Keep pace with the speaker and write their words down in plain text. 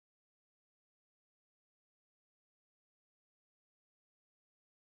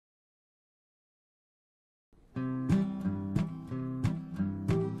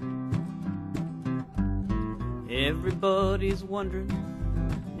Everybody's wondering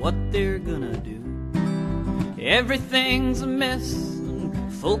what they're gonna do. Everything's a mess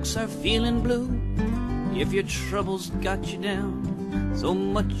and folks are feeling blue. If your troubles got you down so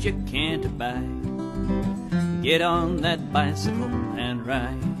much you can't abide, get on that bicycle and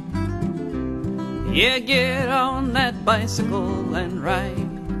ride. Yeah, get on that bicycle and ride.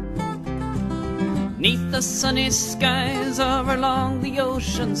 'Neath the sunny skies over along the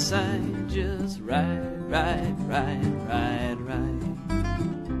ocean side, just ride, ride, ride, ride, ride.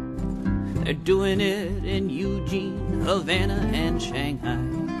 They're doing it in Eugene, Havana, and Shanghai.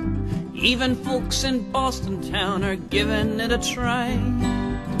 Even folks in Boston town are giving it a try,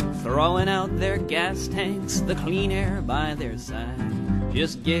 throwing out their gas tanks, the clean air by their side.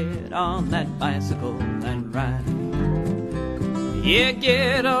 Just get on that bicycle and ride. Yeah,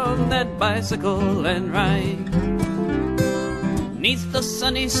 get on that bicycle and ride. 'Neath the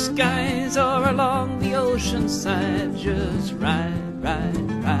sunny skies or along the ocean side, just ride,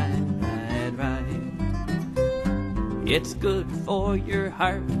 ride, ride, ride, ride. It's good for your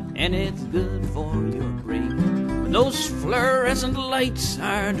heart and it's good for your brain. When those fluorescent lights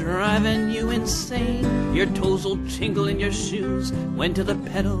are driving you insane, your toes will tingle in your shoes when to the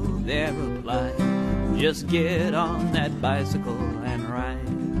pedal they're applied. Just get on that bicycle and ride.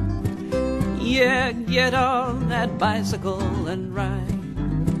 Yeah, get on that bicycle and ride.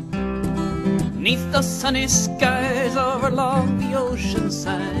 'Neath the sunny skies over along the ocean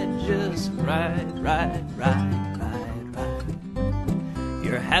side, just ride, ride, ride, ride, ride.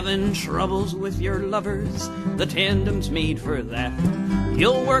 You're having troubles with your lovers, the tandem's made for that.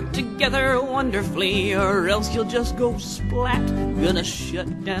 You'll work together wonderfully or else you'll just go splat. Gonna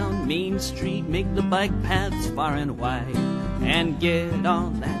shut down Main Street, make the bike paths far and wide, and get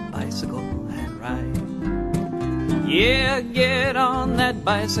on that bicycle and ride. Yeah, get on that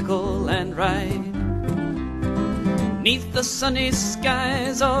bicycle and ride. 'Neath the sunny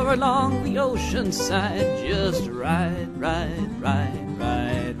skies over along the ocean side, just ride, ride, ride,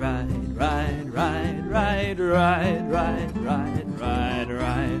 ride, ride, ride, ride, ride, ride, ride, ride, ride,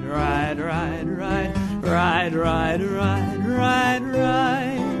 ride, ride, ride, ride, ride, ride, ride, ride.